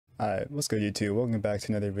Alright, what's good YouTube? Welcome back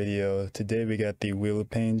to another video. Today we got the Wheel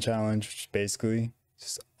of Pain challenge, which is basically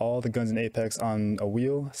just all the guns in Apex on a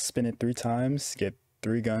wheel, spin it 3 times, get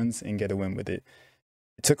 3 guns, and get a win with it.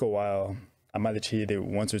 It took a while. I might have cheated it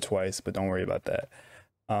once or twice, but don't worry about that.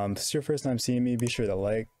 If this is your first time seeing me, be sure to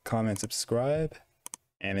like, comment, subscribe,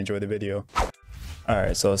 and enjoy the video.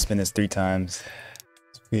 Alright, so I'll spin this 3 times.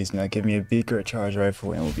 Please not give me a beak or a charge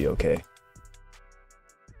rifle and we'll be okay.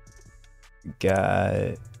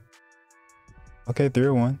 Got... Okay,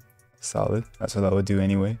 301. Solid. That's what I would do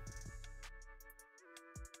anyway.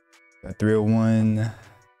 Got 301.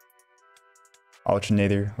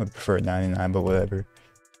 Alternator. Would prefer 99, but whatever.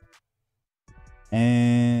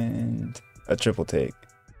 And a triple take.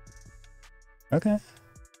 Okay.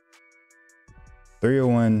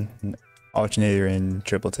 301 alternator and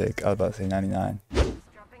triple take. I was about to say 99.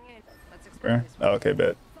 Where? Oh, okay,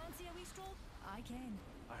 bet.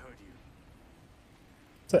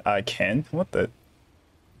 I can? What the?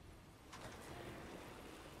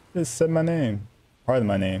 Just said my name. Part of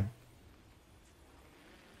my name.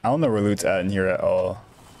 I don't know where loot's at in here at all.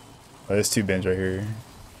 Oh, there's 2 bins right here.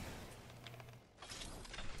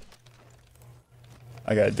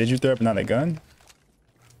 I got, did you throw up another gun?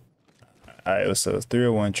 Alright, so it's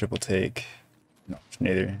 301 triple take. No,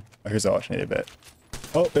 alternator. Oh, here's the alternator bet.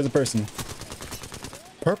 Oh, there's a person.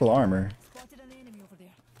 Purple armor.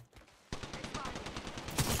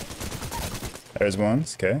 There's one,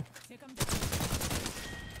 okay.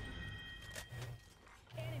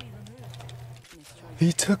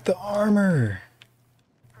 He took the armor!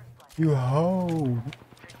 You hoe!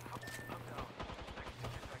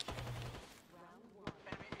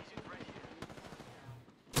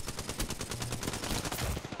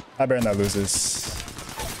 I better not lose this.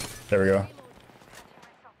 There we go.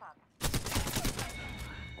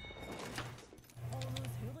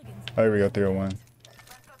 Oh, here we go, 301.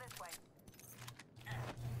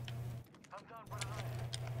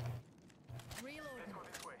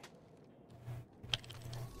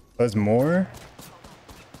 There's more?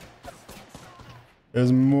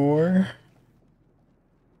 There's more?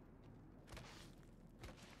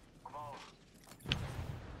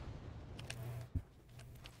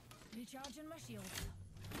 Recharging my shield.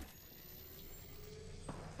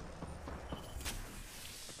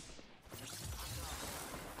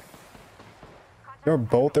 Your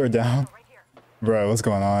both are down? Bro, what's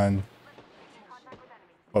going on?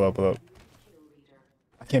 Hold up, hold up.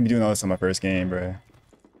 I can't be doing all this on my first game, bro.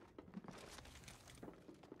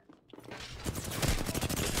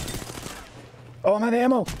 Oh, I'm out of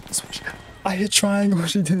ammo! Switch. I hit triangle,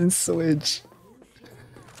 she didn't switch.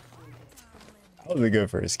 That was a good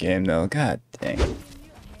first game though, god dang.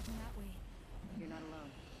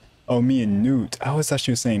 Oh, me and Newt. I always thought she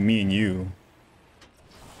was saying me and you.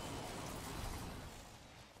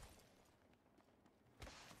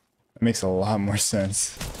 That makes a lot more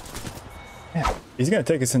sense. Yeah, he's gonna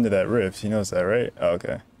take us into that rift, he knows that, right? Oh,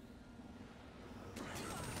 okay.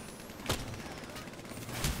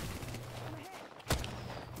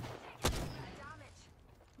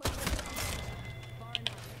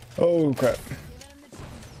 Oh crap.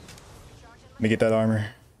 Let me get that armor.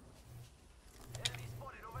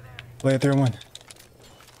 Play it 3-1.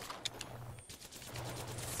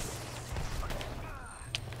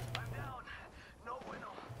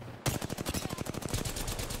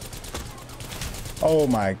 Oh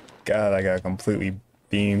my god, I got completely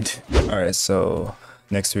beamed. Alright, so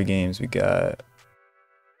next 3 games we got...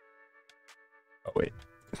 Oh wait.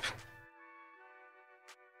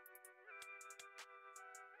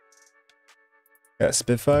 Got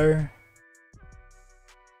Spitfire.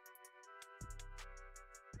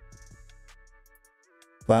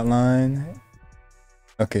 Flatline.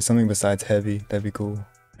 Okay, something besides heavy. That'd be cool.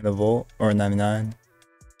 And a Volt or a 99.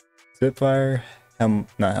 Spitfire. Not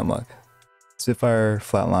Hemlock. Spitfire,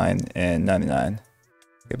 Flatline, and 99.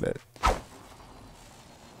 Okay, bet.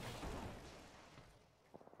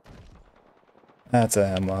 That's a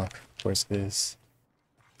Hemlock. Of course it is.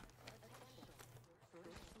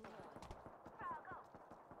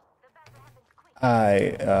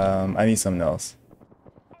 I need something else.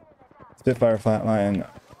 Spitfire, Flatline.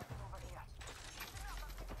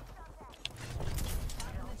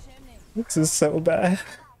 This is so bad.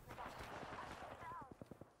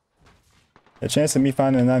 The chance of me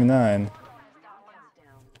finding a 99.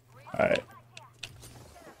 Alright.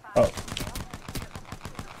 Oh.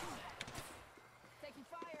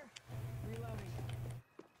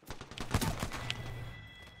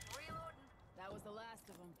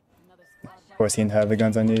 Of course he didn't have the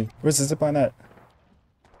guns I need. Where's the zipline at?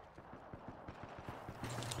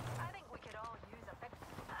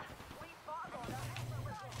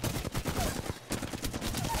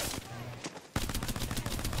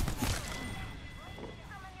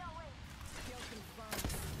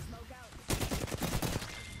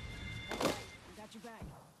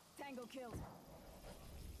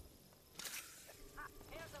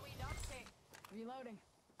 Reloading.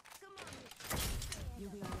 You'll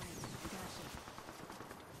be alright.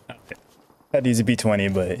 Gotcha. Had to use a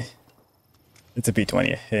B20, but it's a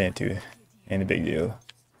B20. It ain't a big deal.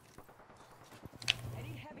 I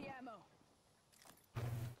need heavy ammo.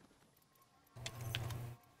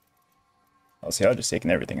 I'll see. I'll just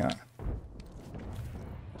taking everything out.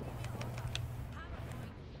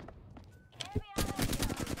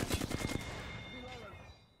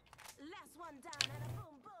 Last one down and a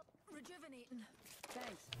boom boom. Rejuvenating.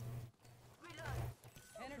 Thanks. Reload.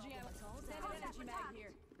 Energy ammo. Standard energy mag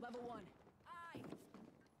here. Level 1. Aye.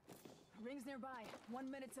 Rings nearby.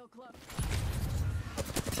 1 minute till close.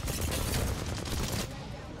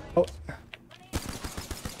 Oh.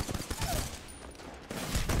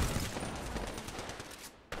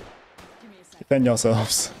 Give me a sec. Defend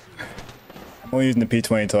yourselves. I'm only using the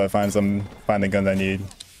P20 until I find the guns I need.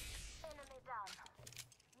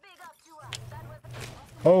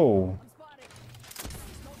 Oh. I'm spotted.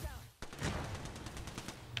 Smoke out.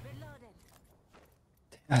 Reloaded.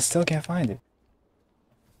 I still can't find it.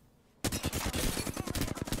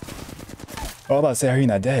 Oh, I was about to say, are you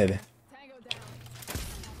not dead? Tango down.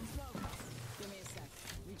 Smoke. Give me a sec.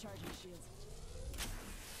 Recharging shields.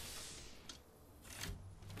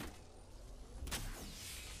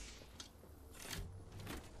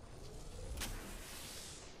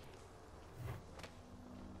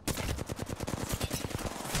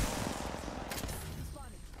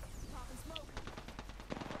 Spotted. Popping smoke.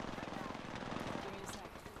 Give me a sec.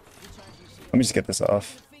 Recharging shields. Let me just get this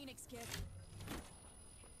off. Phoenix kit.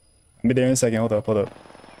 I'll be there in a second. Hold up, hold up.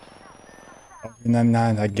 Oh,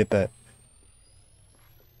 99, I can get that.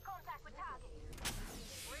 Contact with target.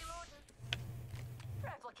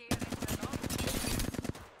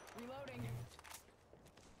 Reloading. Reloading.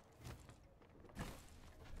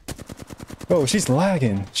 Oh, she's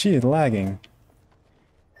lagging. She is lagging.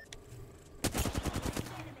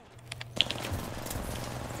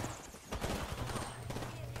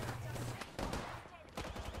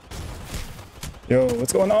 Yo,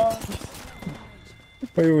 what's going on?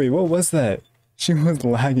 Wait, what was that? She was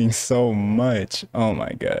lagging so much. Oh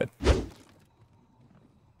my god.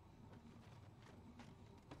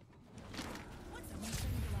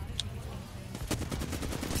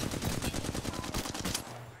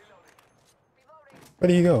 Where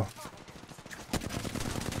do you go?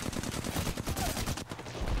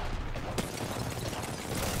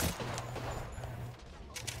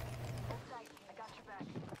 I got your back.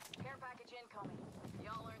 Care package incoming.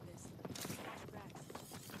 Y'all earned this. Got your backs.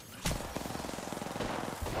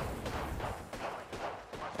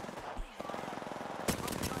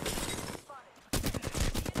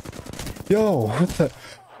 Yo,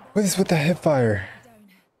 what is with the hip fire?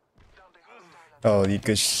 Oh, you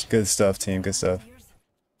good stuff, team. Good stuff.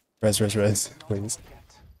 Res, please.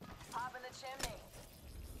 Pop in the chimney.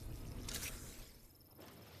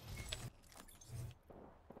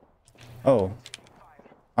 Oh,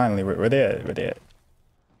 finally, where they at? Where they at?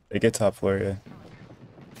 They get top floor, yeah.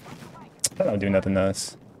 That don't do nothing to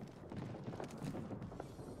us.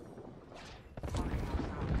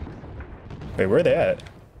 Wait, where are they at?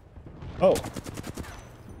 Oh.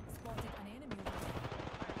 Spotted an enemy.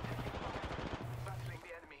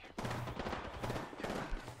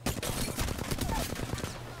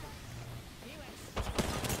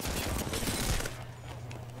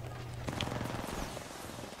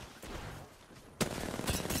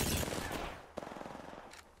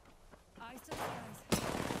 Eyes to the skies.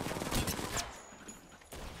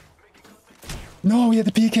 No, we had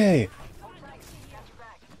the PK.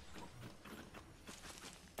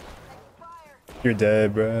 You're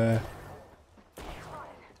dead, bruh.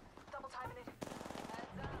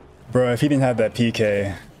 Bro, if he didn't have that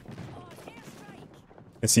PK,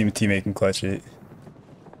 it seemed teammate can clutch it.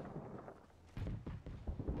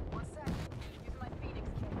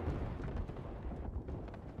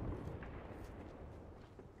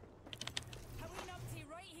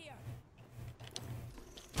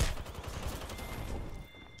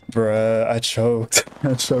 Bruh, I choked.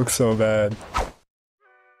 I choked so bad.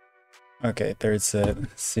 Okay, third set.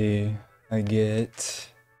 Let's see. I get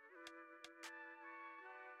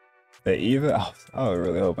the Eva. Oh, I was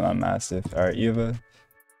really hoping I'm massive. Alright, Eva.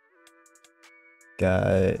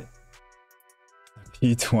 Got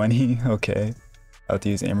P20. Okay. I'll have to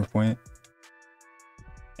use aimer point.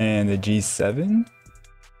 And the G7.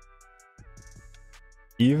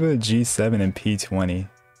 Eva, G7, and P20.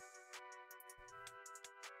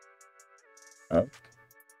 Oh.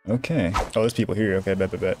 Okay. Oh, there's people here. Okay,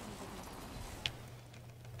 bet.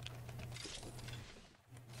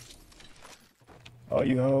 Oh,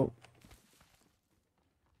 you hope.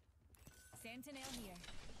 Sentinel here.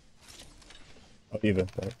 Oh, either.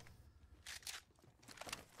 But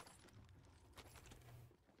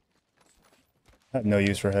I have no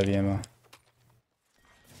use for heavy ammo.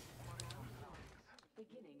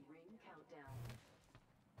 Beginning ring countdown.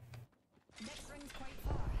 Next ring's quite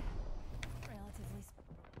far. Relatively.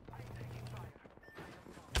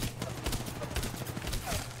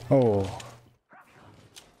 Oh,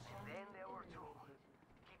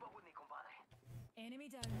 Enemy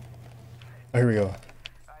down. oh, here we go.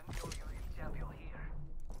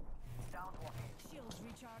 Shields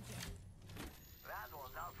recharging.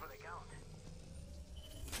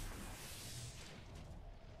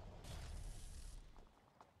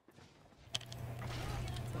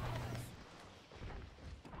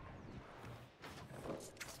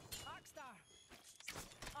 Arcstar.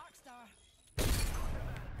 Arcstar.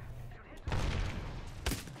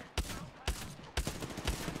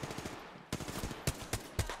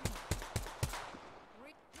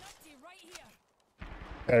 Nutty right here.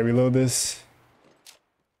 Gotta reload this.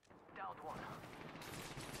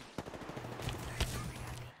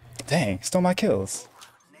 Dang, stole my kills.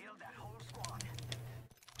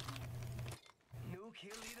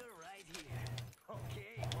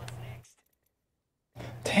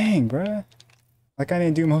 Dang, bruh. Like I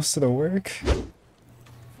didn't do most of the work. Fancy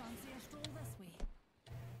a stroll this way.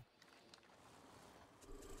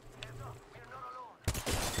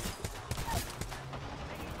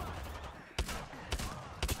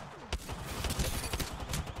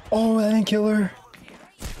 Oh, that didn't kill her.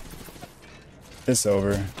 It's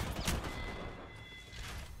over.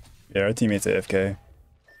 Yeah, our teammate's AFK.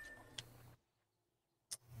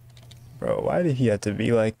 Bro, why did he have to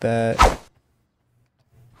be like that? Hold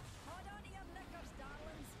on to your knickers,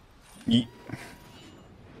 darlings. Yeet.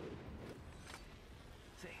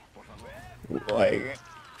 Like,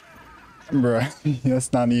 bro,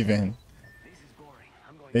 that's not even.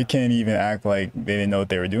 They can't even act like they didn't know what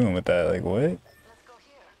they were doing with that. Like, what? Let's go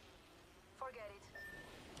here. Forget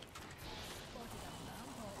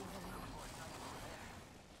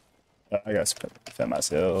it. I gotta defend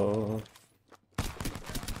myself.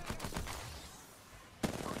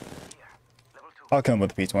 I'll come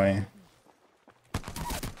with the P20.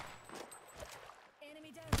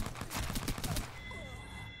 Enemy down.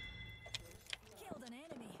 Killed an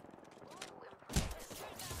enemy.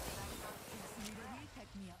 Pick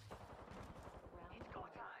me up.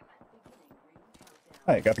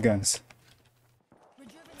 Alright, got the guns.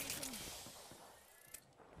 Rejuvenating.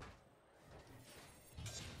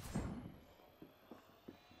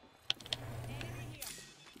 Enemy here.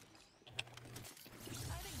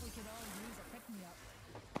 I think we could all use a pick me up.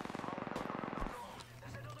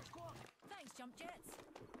 Thanks, jump jets.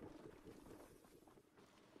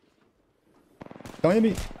 Don't hit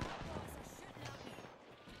me. Boss are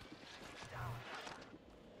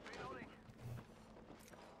shooting at me.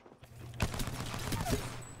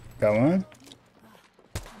 Got one.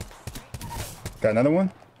 Got another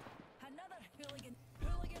one. Another hooligan.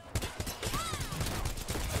 Hooligan on.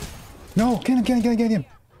 No, get him, get him.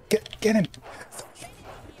 Get him.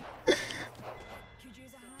 Could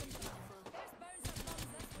use a hand. There's bouncer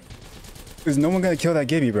thumbs this way. There's no one gonna kill that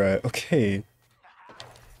Gibby, bro. Okay.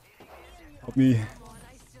 Help me. I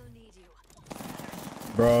still need you.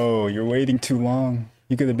 Bro, you're waiting too long.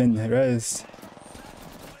 You could have been res.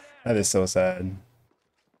 That is so sad.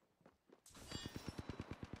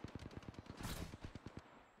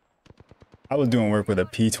 I was doing work with a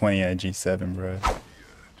P20 and a G7, bro.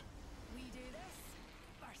 We do this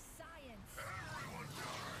for science.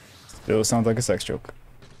 Still sounds like a sex joke.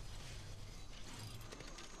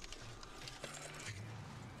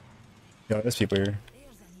 Yo, there's people here.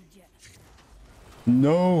 There's a new jet.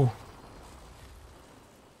 No!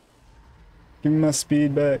 Give me my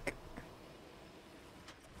speed back.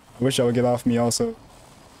 I wish I would get off me also.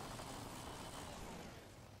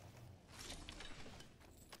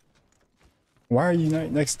 Why are you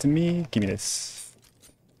not next to me? Give me this.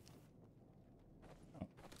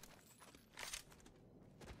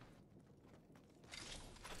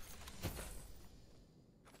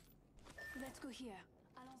 Let's go here.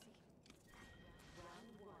 Allons-y.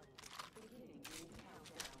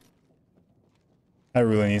 I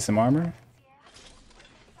really need some armor.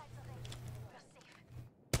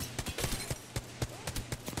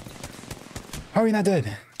 How are you not dead?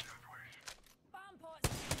 Bomb pots.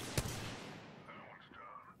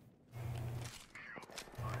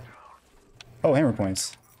 Oh, hammer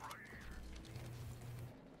points.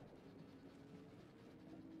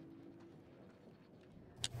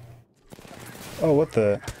 Oh, what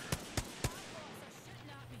the? Boss are shooting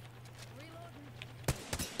at me. Reloading.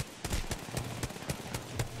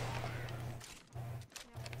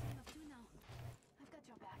 Enough two now.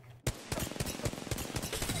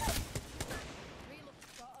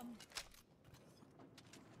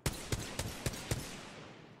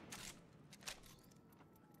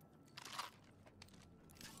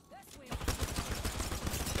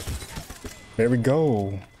 There we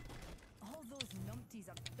go. All those numpties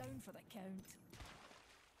are down for the count.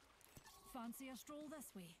 Fancy a stroll this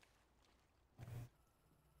way?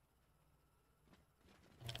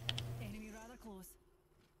 Enemy rather close.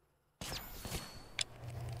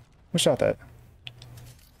 Who shot that?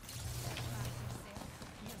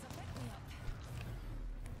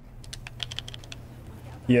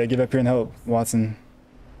 Yeah, get up here and help, Watson.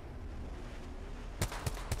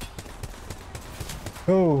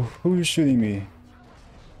 Oh, who's shooting me?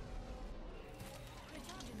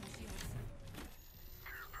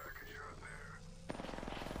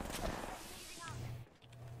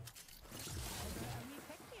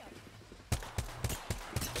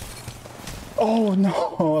 Oh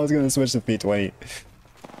no, I was gonna switch to P20.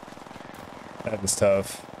 That was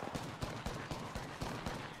tough.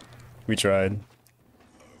 We tried.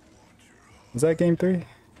 Was that game 3?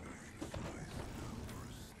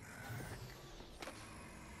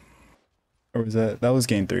 Or was that was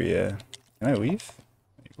game 3, yeah. Can I leave?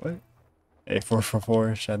 Wait, what?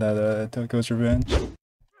 A444, shout out Tokyo's Revenge.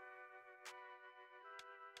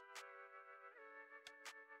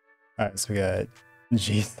 Alright, so we got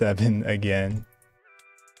G7 again.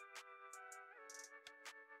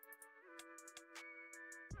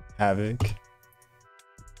 Havoc.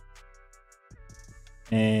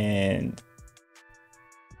 And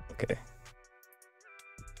okay.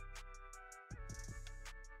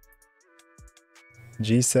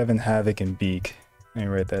 G7, Havoc, and Beak. Let me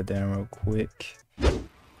write that down real quick.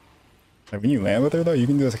 Like when you land with her though, you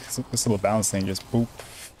can do this little bounce thing, just boop.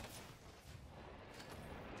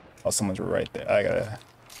 Oh, someone's right there. I gotta.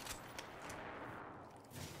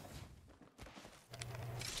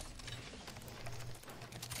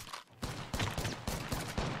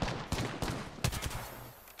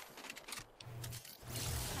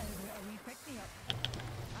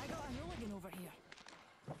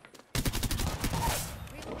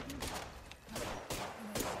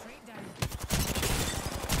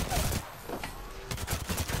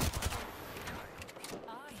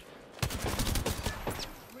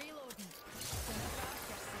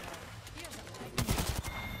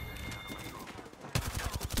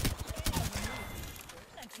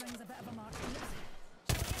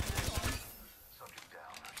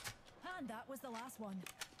 That was the last one.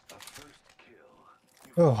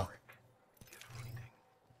 Oh.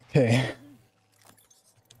 Okay.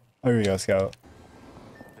 Oh, here we go, Scout.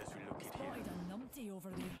 Spotted a numpty over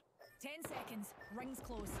there. 10 seconds. Rings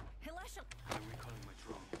close.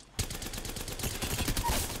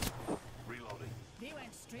 Reloading. They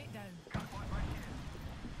went straight down.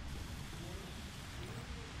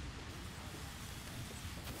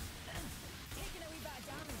 Taking a wee bit of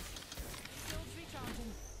damage. Shields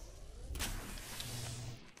recharging.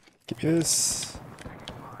 Give me this.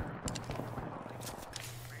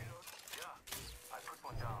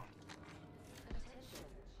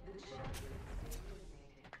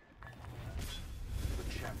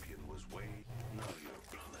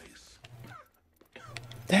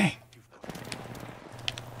 Dang.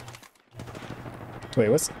 Wait,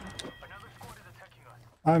 what's...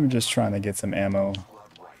 I'm just trying to get some ammo.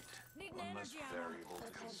 Need an energy ammo.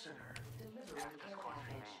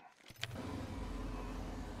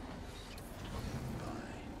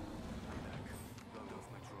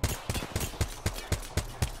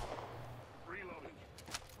 Reloading.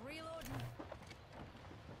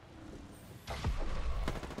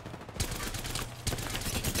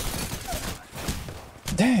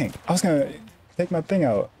 Dang, I was gonna take my thing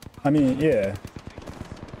out. I mean, yeah.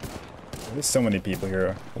 There's so many people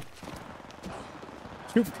here.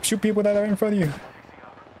 Shoot people that are in front of you.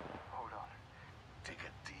 Hold on. Take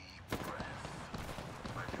a deep breath.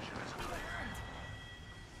 My vision is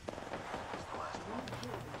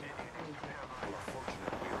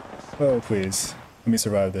clear. Oh, please. Let me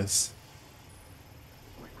survive this.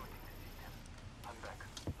 I'm back.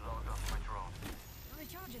 Logged off my drone.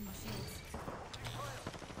 Recharging my shields.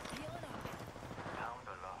 Healing up. Down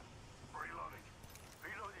a lot. Reloading.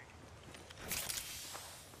 Reloading.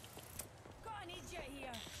 Got an EJ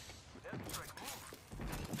here. Airstrike move.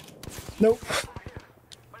 Nope.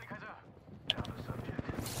 Malikaza. Down the subject.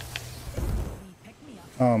 He picked me up.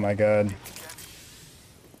 Oh my god. That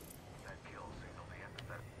kill signal the end of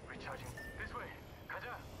that. Recharging. This way.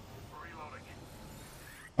 Kaza. Reloading.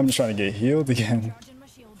 I'm just trying to get healed again. Charging my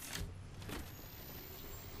shields.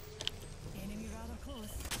 Enemy rather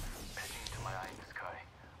close. Heading to my eye in the sky.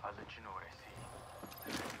 I'll let you know what I see.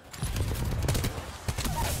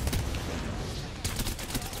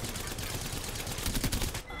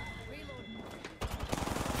 Reloading.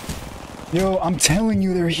 Yo, I'm telling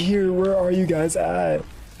you they're here. Where are you guys at?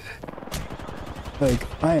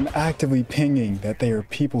 Like, I am actively pinging that there are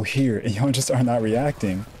people here and y'all just are not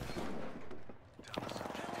reacting.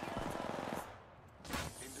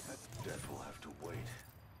 Death will have to wait.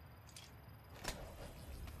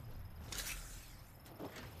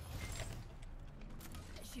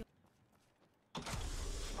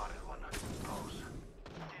 Spotted one. Close.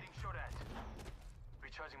 Getting shot at.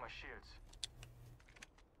 Recharging my shields.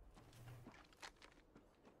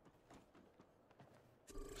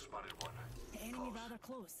 Spotted one. Enemy rather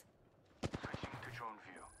close. Switching to drone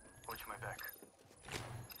view. Watch my back.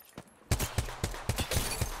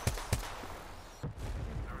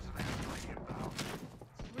 There's an airplane inbound.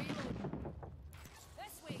 Reload.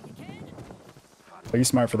 This way, you can. Oh, you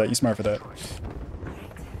smart for that. You smart for that. Aim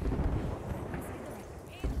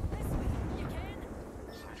this way, you can.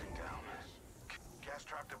 Switching down. Gas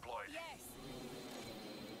trap deployed. Yes.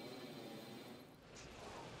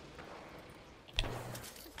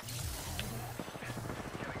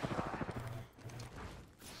 Getting shot.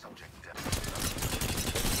 Subject dead.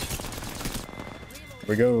 Here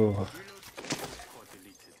we go. Squad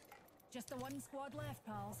deleted. Just the one squad left,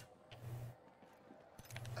 pals.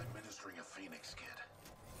 Administering a Phoenix kit.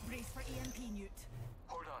 Brace for EMP newt.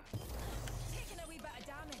 Hold on. Taking a wee bit of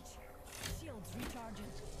damage. Shields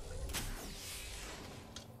recharging.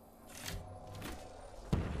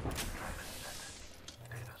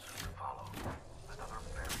 Data soon to follow. Another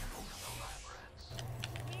variable in the labyrinths.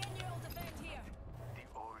 Me and you will defend here. The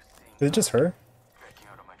overseeing Is it just her? backing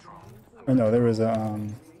out of my drone. Oh no, there was a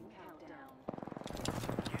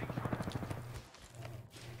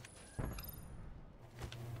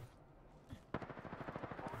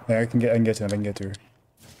yeah, I can get to him. I can get to her.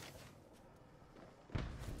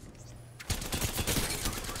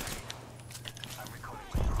 I'm recalling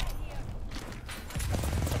my drone.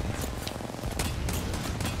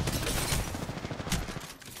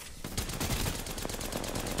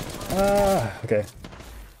 Ah, okay.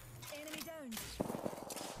 Enemy down.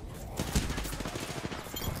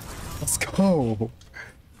 Let's go.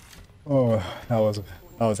 Oh, that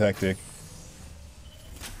was hectic.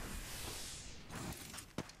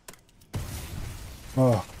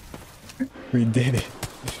 Oh, we did it.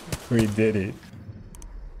 We did it.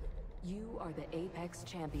 You are the Apex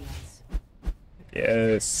champions.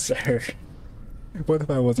 Yes, sir. What if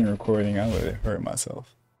I wasn't recording? I would have hurt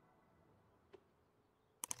myself.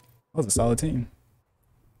 That was a solid team.